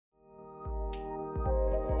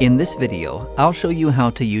In this video, I'll show you how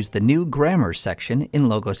to use the new grammar section in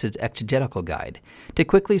Logos' exegetical guide to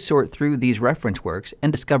quickly sort through these reference works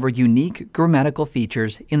and discover unique grammatical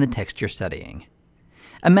features in the text you're studying.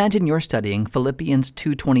 Imagine you're studying Philippians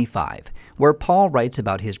 2:25, where Paul writes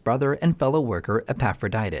about his brother and fellow worker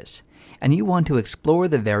Epaphroditus, and you want to explore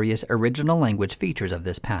the various original language features of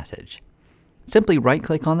this passage. Simply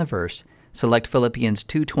right-click on the verse, select Philippians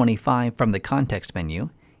 2:25 from the context menu,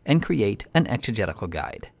 and create an exegetical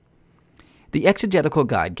guide. The exegetical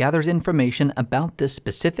guide gathers information about this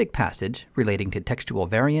specific passage relating to textual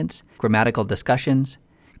variants, grammatical discussions,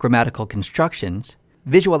 grammatical constructions,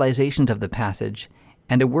 visualizations of the passage,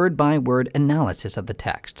 and a word-by-word analysis of the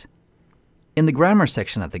text. In the grammar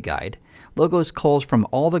section of the guide, Logos culls from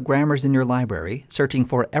all the grammars in your library, searching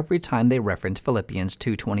for every time they reference Philippians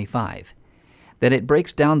 2:25. Then it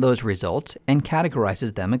breaks down those results and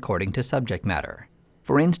categorizes them according to subject matter.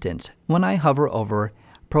 For instance, when I hover over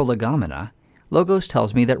prolegomena, Logos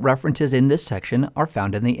tells me that references in this section are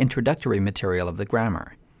found in the introductory material of the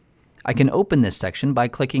grammar. I can open this section by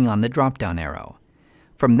clicking on the drop-down arrow.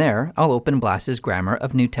 From there, I'll open Blas's Grammar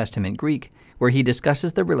of New Testament Greek, where he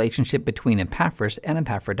discusses the relationship between Epaphras and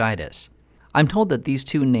Epaphroditus. I'm told that these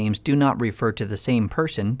two names do not refer to the same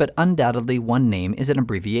person, but undoubtedly one name is an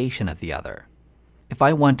abbreviation of the other. If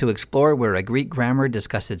I want to explore where a Greek grammar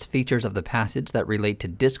discusses features of the passage that relate to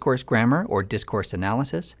discourse grammar or discourse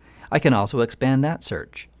analysis, I can also expand that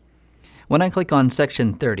search. When I click on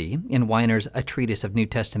Section 30 in Weiner's A Treatise of New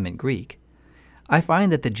Testament Greek, I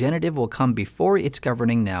find that the genitive will come before its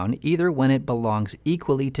governing noun either when it belongs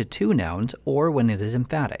equally to two nouns or when it is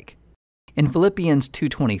emphatic. In Philippians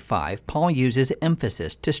 2:25, Paul uses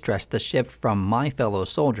emphasis to stress the shift from my fellow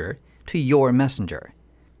soldier to your messenger.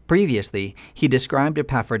 Previously, he described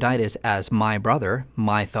Epaphroditus as my brother,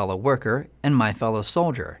 my fellow worker, and my fellow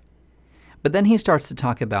soldier. But then he starts to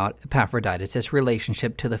talk about Epaphroditus'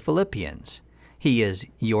 relationship to the Philippians. He is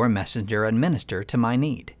your messenger and minister to my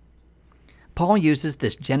need. Paul uses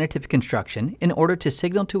this genitive construction in order to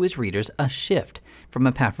signal to his readers a shift from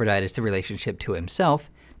Epaphroditus' relationship to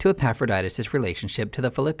himself to Epaphroditus' relationship to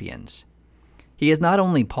the Philippians. He is not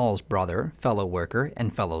only Paul's brother, fellow worker,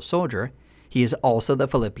 and fellow soldier, he is also the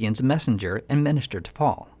Philippians' messenger and minister to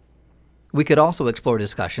Paul. We could also explore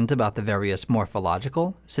discussions about the various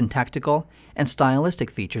morphological, syntactical, and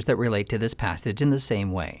stylistic features that relate to this passage in the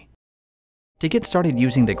same way. To get started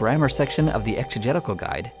using the grammar section of the exegetical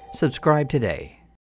guide, subscribe today.